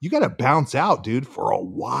 you got to bounce out, dude, for a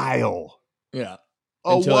while. Yeah.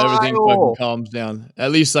 Until everything fucking calms down. At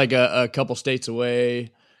least like a couple states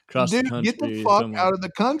away, across the Dude, country. get the fuck somewhere. out of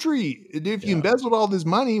the country. Dude, if you Yeah. embezzled all this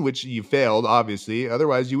money, which you failed, obviously,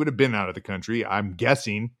 otherwise you would have been out of the country, I'm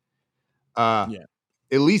guessing. Yeah.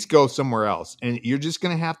 At least go somewhere else. And you're just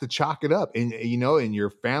going to have to chalk it up. And, and your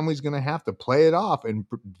family's going to have to play it off and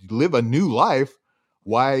live a new life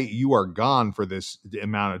while you are gone for this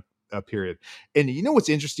amount of period. And you know what's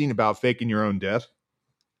interesting about faking your own death?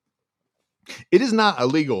 It is not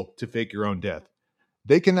illegal to fake your own death.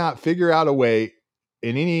 They cannot figure out a way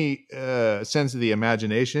in any sense of the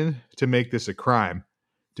imagination to make this a crime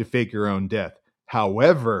to fake your own death.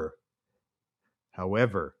 However,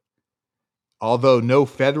 although no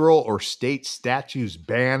federal or state statutes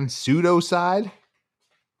ban pseudocide,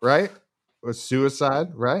 right? Or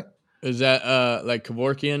suicide, right? Is that like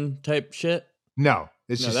Kevorkian type shit? No,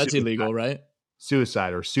 it's No, just that's suicide. illegal, right?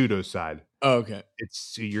 Suicide or pseudocide. Oh, okay.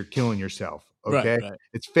 It's you're killing yourself. Okay. Right.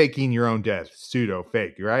 It's faking your own death. Pseudo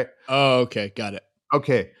fake, right? Oh, okay. Got it.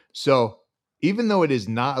 Okay. So even though it is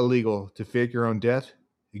not illegal to fake your own death,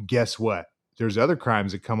 guess what? There's other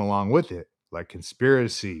crimes that come along with it, like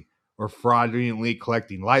conspiracy or fraudulently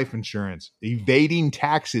collecting life insurance. Evading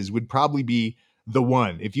taxes would probably be the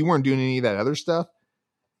one. If you weren't doing any of that other stuff,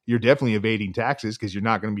 you're definitely evading taxes because you're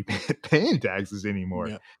not going to be paying taxes anymore.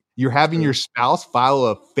 Yeah. You're having your spouse file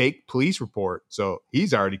a fake police report. So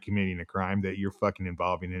he's already committing a crime that you're fucking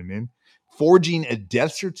involving him in. Forging a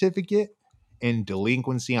death certificate and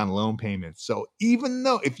delinquency on loan payments. So even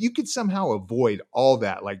though if you could somehow avoid all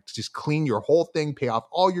that, like just clean your whole thing, pay off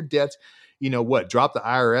all your debts, drop the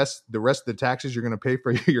IRS, the rest of the taxes you're going to pay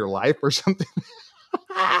for your life or something.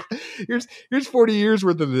 here's 40 years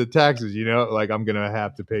worth of the taxes, like I'm going to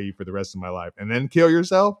have to pay you for the rest of my life and then kill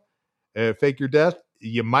yourself, fake your death.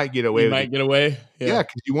 You might get away. Get away. Yeah.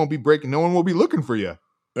 Cause you won't be breaking. No one will be looking for you.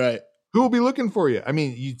 Right. Who will be looking for you? I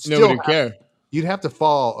mean, Nobody would care. You'd have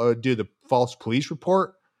to do the false police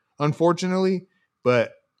report, unfortunately,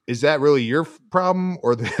 but is that really your problem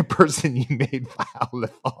or the person you made file the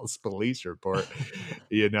false police report?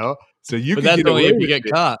 So you But could that's get only away if you with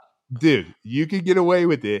get caught. Dude, you could get away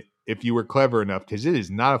with it if you were clever enough because it is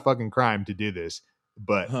not a fucking crime to do this.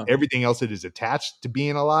 But everything else that is attached to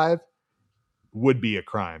being alive would be a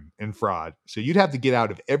crime and fraud. So you'd have to get out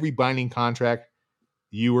of every binding contract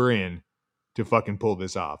you were in to fucking pull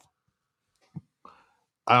this off.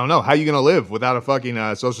 I don't know. How you going to live without a fucking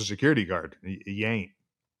social security card? You ain't,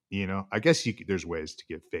 I guess there's ways to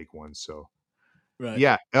get fake ones. So right.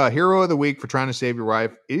 Yeah. Hero of the week for trying to save your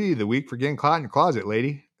wife. Idiot of the week for getting caught in your closet,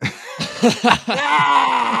 lady.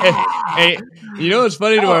 Hey, you know what's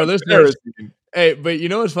funny to our listeners? Hey, but you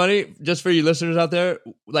know what's funny? Just for you listeners out there,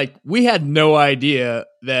 like we had no idea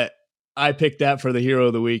that I picked that for the hero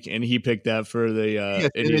of the week and he picked that for the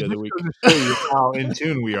idiot of the week. To show you how in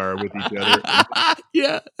tune we are with each other.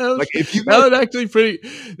 Yeah, that was was actually pretty.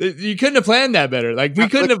 You couldn't have planned that better. Like we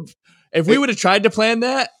couldn't have. If we would have tried to plan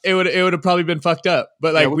that, it would have probably been fucked up.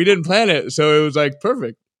 But like we didn't plan it, so it was like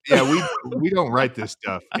perfect. Yeah, we don't write this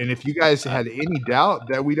stuff. And if you guys had any doubt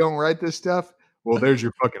that we don't write this stuff, well, there's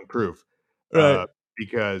your fucking proof. Right.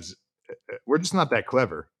 Because we're just not that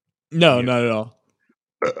clever. No, not at all.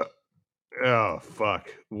 Oh, fuck.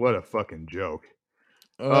 What a fucking joke.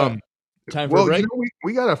 Time for a break?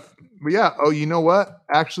 We got to... Yeah. Oh, you know what?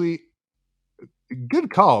 Actually, good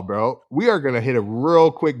call, bro. We are going to hit a real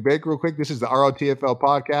quick break real quick. This is the ROTFL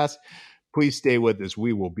podcast. Please stay with us.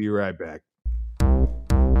 We will be right back.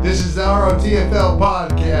 This is the ROTFL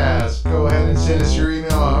podcast. Go ahead and send us your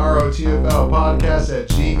email at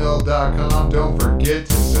rotflpodcast@gmail.com. Don't forget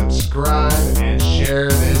to subscribe and share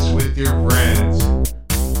this with your friends.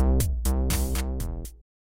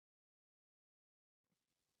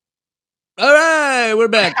 All right, we're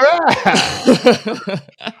back.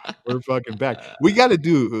 We're fucking back. We got to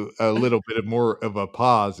do a little bit more of a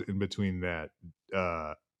pause in between that.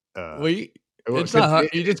 It's not hard.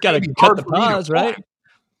 You just got to cut the pause, right?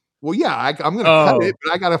 Well, yeah, I'm going to cut it,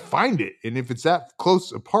 but I got to find it. And if it's that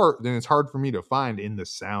close apart, then it's hard for me to find in the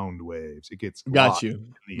sound waves. It gets Got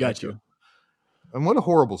you. And what a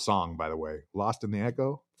horrible song, by the way. Lost in the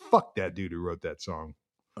Echo. Fuck that dude who wrote that song.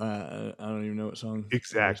 I don't even know what song.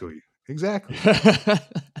 Exactly.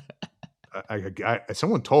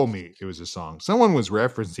 Someone told me it was a song. Someone was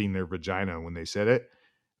referencing their vagina when they said it,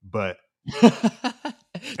 but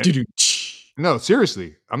no,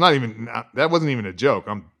 seriously, that wasn't even a joke.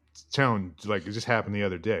 I'm telling, like, it just happened the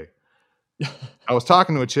other day. I was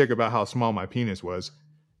talking to a chick about how small my penis was,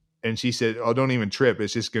 and she said, "Oh, don't even trip.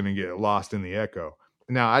 It's just going to get lost in the echo."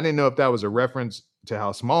 Now, I didn't know if that was a reference to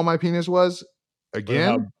how small my penis was. Again,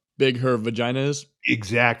 how big her vagina is.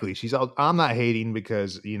 Exactly. She's all, "I'm not hating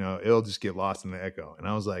because, it'll just get lost in the echo." And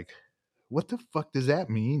I was like, what the fuck does that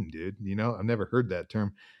mean, dude? You know, I've never heard that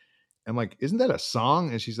term. I'm like, isn't that a song?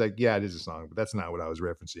 And she's like, yeah, it is a song, but that's not what I was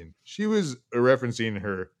referencing. She was referencing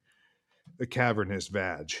her a cavernous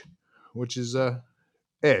vag, which is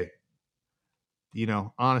hey, you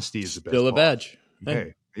know, honesty is the best. Still a badge.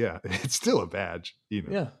 Hey, yeah, it's still a badge. You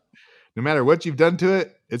know, Yeah. no matter what you've done to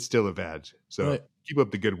it, it's still a badge. So Right. keep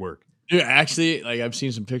up the good work. Dude, actually, like I've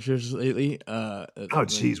seen some pictures lately. Oh,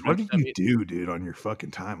 jeez, what did you do, dude, on your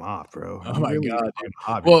fucking time off, bro? Oh my god, dude.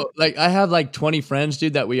 Hobby. Well, like I have like 20 friends,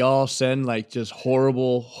 dude, that we all send like just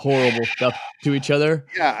horrible stuff to each other.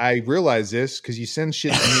 Yeah, I realize this because you send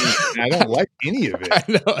shit to me, and I don't like any of it. I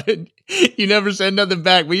know. You never send nothing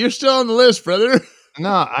back, but you're still on the list, brother. No,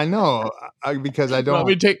 I know because I don't. You want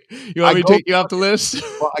me to take you off the list?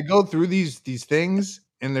 Well, I go through these things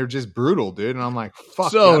and they're just brutal, dude. And I'm like,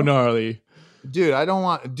 fuck, so gnarly, dude. I don't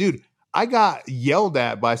want, dude. I got yelled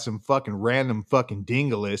at by some fucking random fucking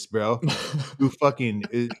dingalist, bro, who fucking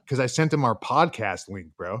because I sent him our podcast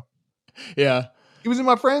link, bro. Yeah, he was in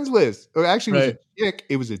my friends list. Or actually, it was a chick.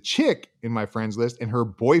 It was a chick in my friends list, and her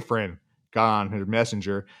boyfriend got on her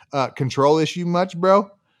messenger. Control issue much, bro?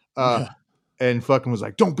 Yeah. And fucking was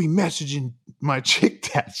like, don't be messaging my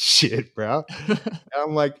chick that shit, bro. And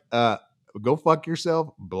I'm like, go fuck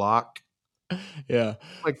yourself, block. Yeah.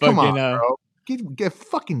 Like, come on, bro. Get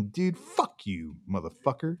fucking, dude, fuck you,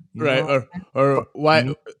 motherfucker. You right. know? Or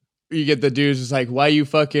why you get the dudes, it's like, why you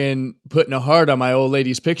fucking putting a heart on my old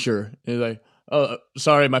lady's picture? And he's like, oh,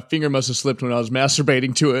 sorry, my finger must have slipped when I was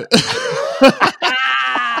masturbating to it.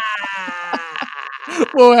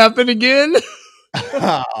 What happened again?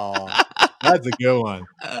 Oh, that's a good one.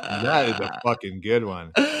 That is a fucking good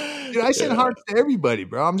one. Dude, I send hearts to everybody,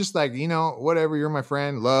 bro. I'm just like, you know, whatever. You're my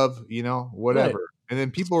friend. Love, you know, whatever. Right. And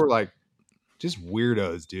then people were like, just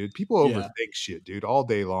weirdos, dude. People overthink shit, dude, all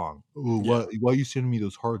day long. Oh, why are you sending me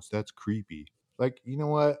those hearts? That's creepy. Like, you know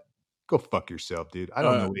what? Go fuck yourself, dude. I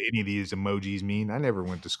don't know what any of these emojis mean. I never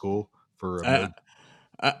went to school for emojis.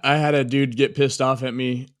 I had a dude get pissed off at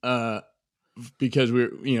me because we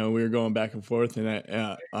were going back and forth,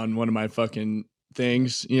 and on one of my fucking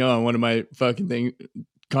things, on one of my fucking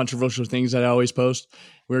controversial things that I always post,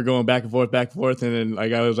 we were going back and forth, and then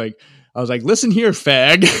like I was like, listen here,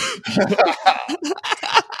 fag.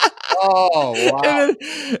 Oh wow!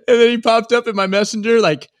 And then he popped up in my messenger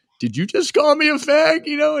like, did you just call me a fag?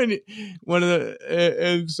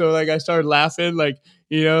 And so like I started laughing, like,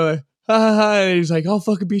 ha ha ha. And he's like, I'll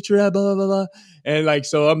fucking beat your ass, blah blah blah blah. And like,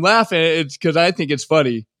 so I'm laughing. It's because I think it's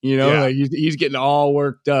funny, like he's getting all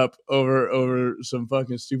worked up over some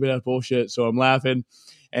fucking stupid ass bullshit. So I'm laughing.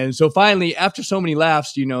 And so finally, after so many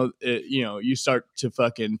laughs, you start to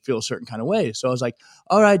fucking feel a certain kind of way. So I was like,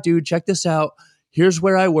 all right, dude, check this out. Here's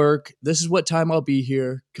where I work. This is what time I'll be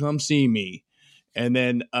here. Come see me. And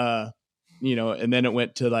then, and then it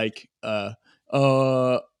went to like,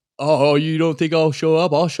 oh, you don't think I'll show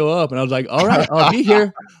up? I'll show up. And I was like, all right, I'll be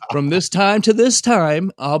here from this time to this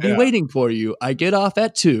time. I'll be waiting for you. I get off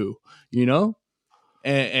at 2,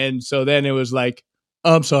 And so then it was like,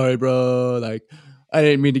 I'm sorry, bro. Like, I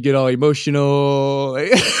didn't mean to get all emotional.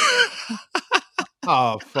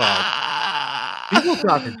 Oh, fuck. People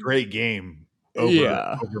talk a great game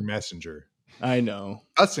over Messenger. I know.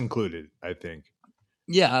 Us included, I think.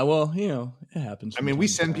 Yeah, well, it happens. I mean, we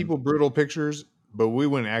send people brutal pictures, but we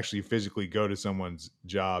wouldn't actually physically go to someone's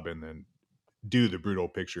job and then do the brutal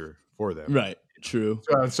picture for them. Right. True.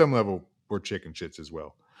 So on some level, we're chicken shits as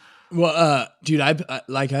well. Well, dude, I've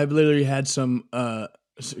literally had a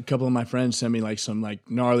couple of my friends send me like some like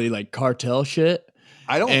gnarly like cartel shit.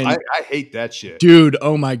 I hate that shit, dude.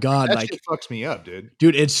 Oh my god, that shit fucks me up, dude.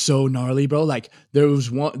 Dude, it's so gnarly, bro. Like there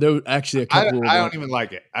was actually a couple. I don't even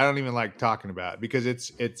like it. I don't even like talking about it because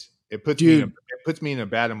it puts me in a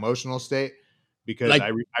bad emotional state because like,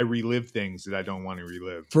 I relive things that I don't want to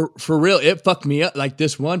relive. For real, it fucked me up. Like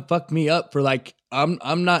this one fucked me up for like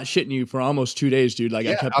I'm not shitting you, for almost 2 days, dude. Like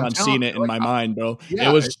I kept on seeing it in my mind, bro. Yeah,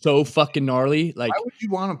 it was so fucking gnarly. Like, why would you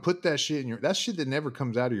want to put that shit in that shit that never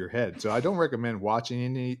comes out of your head? So I don't recommend watching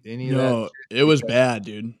any of that. No, it was bad,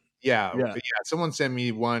 dude. Yeah. Someone sent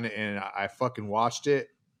me one and I fucking watched it.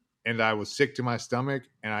 And I was sick to my stomach,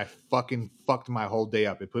 and I fucking fucked my whole day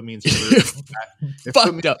up. It put me in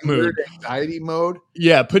some weird anxiety mode.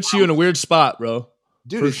 Yeah, it puts you in a weird spot, bro.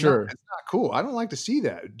 Dude, for sure. It's not cool. I don't like to see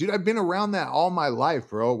that. Dude, I've been around that all my life,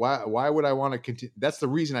 bro. Why would I want to continue? That's the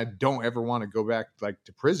reason I don't ever want to go back like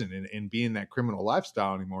to prison and be in that criminal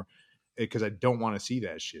lifestyle anymore, because I don't want to see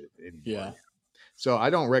that shit anymore. Yeah. So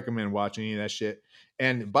I don't recommend watching any of that shit.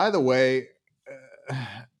 And by the way,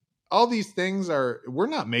 all these things we're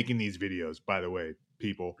not making these videos, by the way,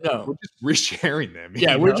 people. No. We're just resharing them.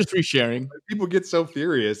 Yeah, we're just resharing. People get so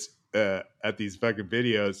furious at these fucking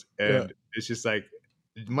videos, and it's just like,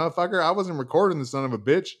 motherfucker, I wasn't recording the son of a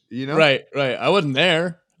bitch, you know? Right. I wasn't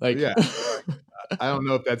there. Like, Yeah. I don't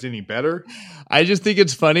know if that's any better. I just think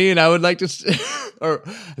it's funny, and I would like to, or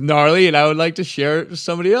gnarly, and I would like to share it to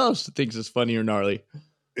somebody else that thinks it's funny or gnarly.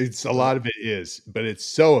 It's a lot of it is, but it's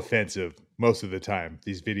so offensive most of the time.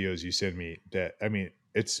 These videos you send me, that I mean,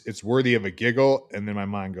 it's worthy of a giggle, and then my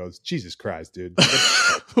mind goes, Jesus Christ, dude.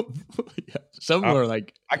 Yeah, some are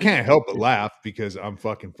like, I can't help but laugh because I'm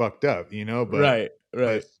fucking fucked up, you know. But right.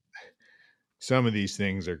 but some of these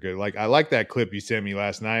things are good. Like I like that clip you sent me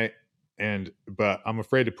last night, but I'm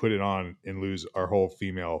afraid to put it on and lose our whole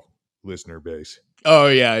female listener base. Oh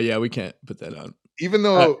yeah, we can't put that on. Even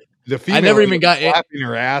though the female, I never even got laughing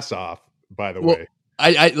her ass off. By the way,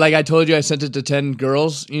 I like I told you, I sent it to 10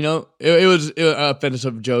 girls. You know, it was an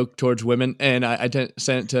offensive joke towards women, and I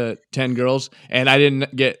sent it to 10 girls, and I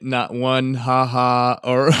didn't get not one ha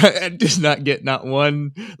or I did not get not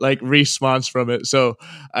one like response from it. So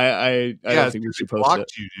I don't think we should post blocked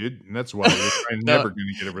it. you, dude, and that's why you're never going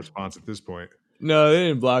to get a response at this point. No, they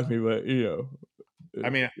didn't block me, but you know, I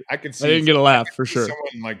mean, I could see. I didn't get a laugh for sure.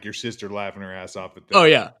 Someone like your sister laughing her ass off at that. Oh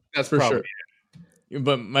yeah, that's for probably sure.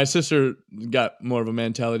 But my sister got more of a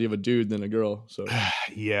mentality of a dude than a girl, so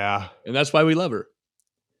yeah, and that's why we love her.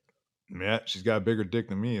 Yeah, she's got a bigger dick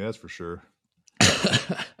than me, that's for sure.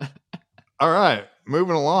 All right,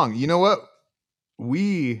 moving along. You know what?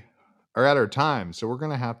 We are at our time, so we're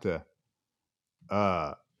gonna have to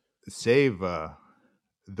save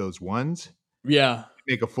those ones. Yeah,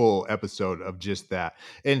 make a full episode of just that.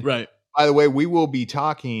 And right. By the way, we will be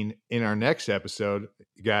talking in our next episode,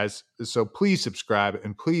 guys. So please subscribe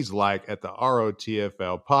and please like at the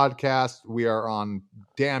ROTFL podcast. We are on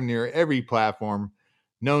damn near every platform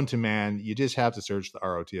known to man. You just have to search the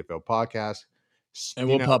ROTFL podcast. And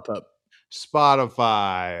we'll pop up.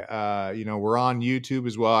 Spotify. We're on YouTube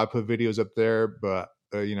as well. I put videos up there, but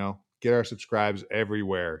get our subscribes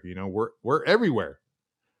everywhere. We're everywhere.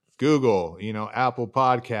 Google, Apple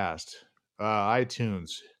Podcast,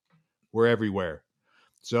 iTunes. We're everywhere.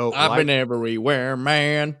 So I've been everywhere,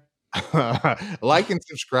 man. Like and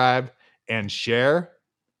subscribe and share.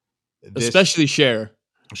 Especially share.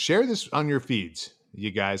 Share this on your feeds,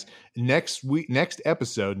 you guys. Next week, next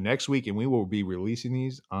week, and we will be releasing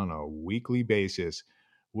these on a weekly basis.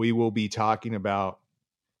 We will be talking about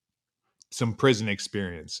some prison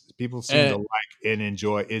experience. People seem to like and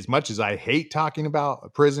enjoy. As much as I hate talking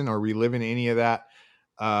about prison or reliving any of that,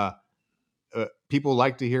 people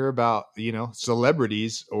like to hear about,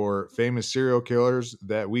 celebrities or famous serial killers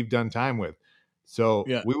that we've done time with. So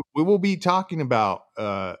we will be talking about,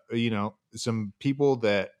 some people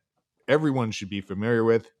that everyone should be familiar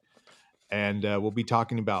with. And we'll be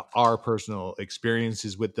talking about our personal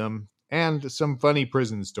experiences with them and some funny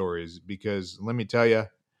prison stories, because let me tell you,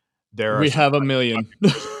 we have a million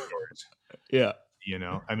stories. Yeah.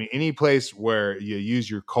 Any place where you use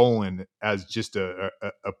your colon as just a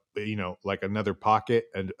like another pocket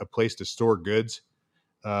and a place to store goods,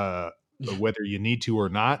 whether you need to or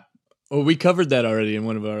not. Well, we covered that already in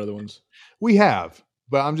one of our other ones. We have,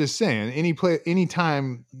 but I'm just saying, any place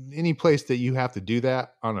that you have to do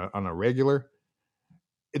that on a regular,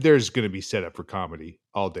 there's going to be set up for comedy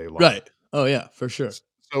all day long. Right. Oh yeah, for sure.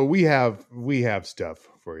 So we have stuff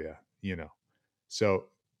for you, So,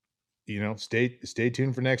 stay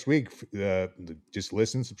tuned for next week. Just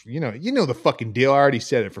listen. The fucking deal. I already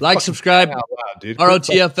said it. For subscribe, loud, dude.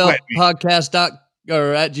 ROTFL podcast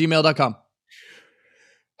or at gmail.com.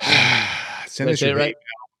 Send us your hate mail.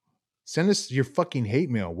 Send us your fucking hate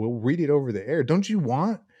mail. We'll read it over the air. Don't you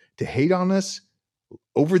want to hate on us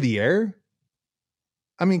over the air?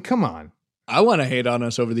 I mean, come on. I want to hate on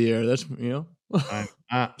us over the air. That's,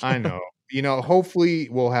 I know. Hopefully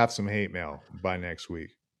we'll have some hate mail by next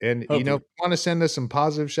week. And, if you want to send us some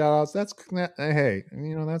positive shout outs, hey,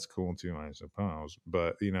 that's cool too, I suppose.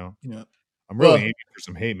 But, I'm really aiming for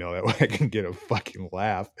some hate mail. That way I can get a fucking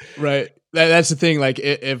laugh. Right. That's the thing. Like,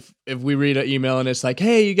 if we read an email and it's like,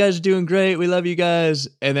 hey, you guys are doing great, we love you guys.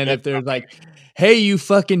 And then if there's like, hey, you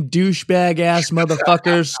fucking douchebag ass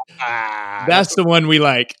motherfuckers, that's the one we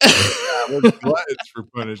like. We're gluttons for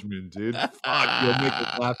punishment, dude. Fuck, you'll make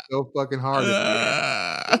us laugh so fucking hard at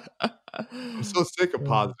the end. I'm so sick of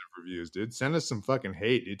positive reviews, dude. Send us some fucking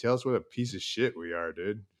hate, dude. Tell us what a piece of shit we are,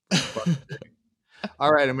 dude.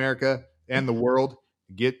 All right, America and the world,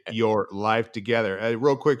 get your life together. A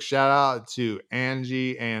real quick shout out to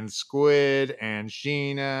Angie and Squid and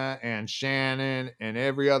Sheena and Shannon and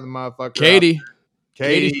every other motherfucker.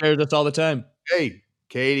 Katie shares us all the time. Hey,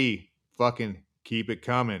 Katie, fucking Keep it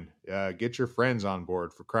coming. Get your friends on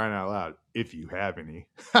board, for crying out loud, if you have any.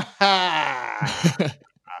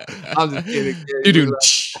 I'm just kidding. Dude.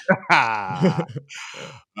 I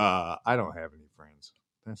don't have any friends.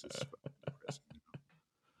 That's just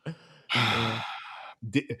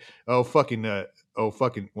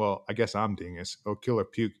well, I guess I'm Dingus. Killer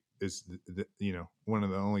Puke is one of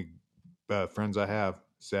the only friends I have,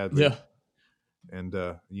 sadly. Yeah. And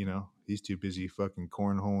he's too busy fucking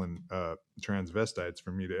cornholing transvestites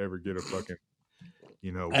for me to ever get a fucking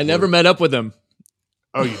I never met up with him.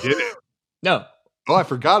 Oh, you didn't? No. Oh, I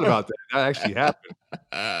forgot about that. That actually happened.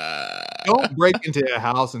 Don't break into a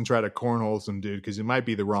house and try to cornhole some dude, because it might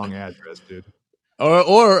be the wrong address, dude.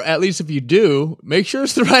 Or at least if you do, make sure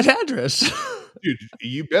it's the right address. Dude,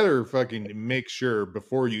 you better fucking make sure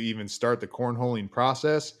before you even start the cornholing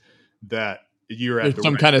process that you're at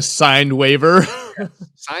some kind of signed waiver.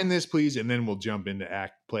 Sign this, please, and then we'll jump into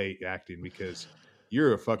acting, because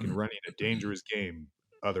you're fucking running a dangerous game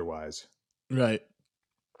otherwise. Right.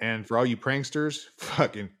 And for all you pranksters,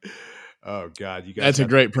 fucking, oh God, you guys. That's a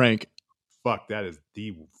great prank. Fuck, that is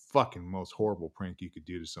the fucking most horrible prank you could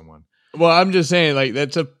do to someone. Well, I'm just saying, like,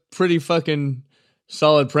 that's a pretty fucking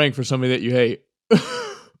solid prank for somebody that you hate.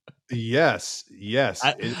 Yes.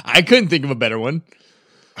 I couldn't think of a better one.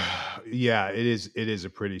 Yeah, it is a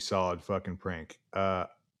pretty solid fucking prank.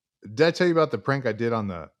 Did I tell you about the prank I did on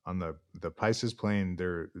the Pisces playing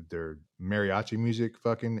their mariachi music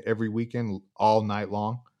fucking every weekend all night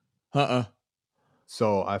long?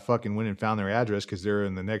 So I fucking went and found their address, because they're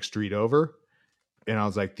in the next street over, and I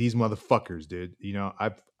was like, these motherfuckers, dude.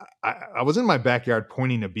 I was in my backyard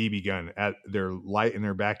pointing a BB gun at their light in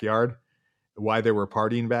their backyard while they were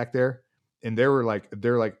partying back there, and they're like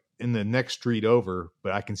in the next street over,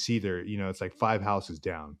 but I can see it's like 5 houses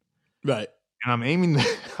down. Right. And I'm aiming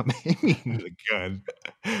the gun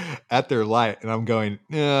at their light, and I'm going,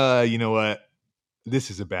 you know what? This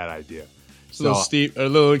is a bad idea. It's a little steep, a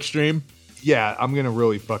little extreme. Yeah, I'm going to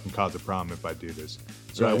really fucking cause a problem if I do this.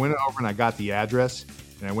 So I went over and I got the address,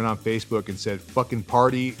 and I went on Facebook and said, fucking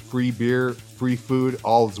party, free beer, free food,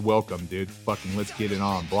 all is welcome, dude. Fucking let's get it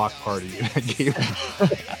on. Block party. And I gave them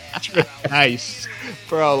Nice.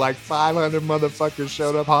 Bro, like 500 motherfuckers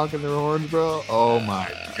showed up honking their horns, bro. Oh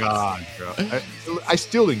my God, bro. I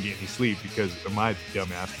still didn't get any sleep because of my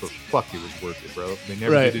dumb ass, but fuck, it was worth it, bro. They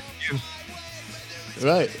never did it again.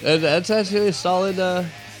 Right. That's actually a solid,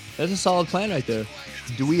 that's a solid plan right there.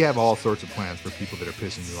 Do we have all sorts of plans for people that are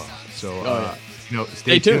pissing you off? So,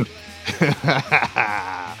 stay tuned.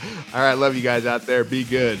 All right, love you guys out there. Be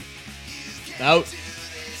good. Out.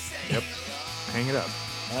 Yep. Hang it up.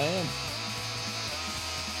 I am.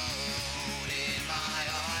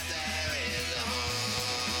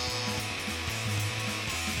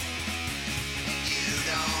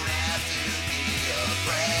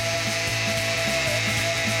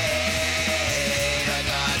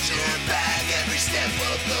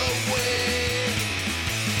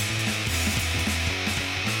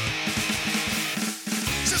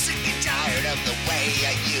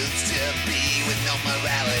 I used to be with no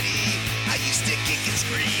morality. I used to kick and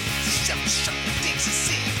scream, shove things to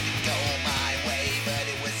see.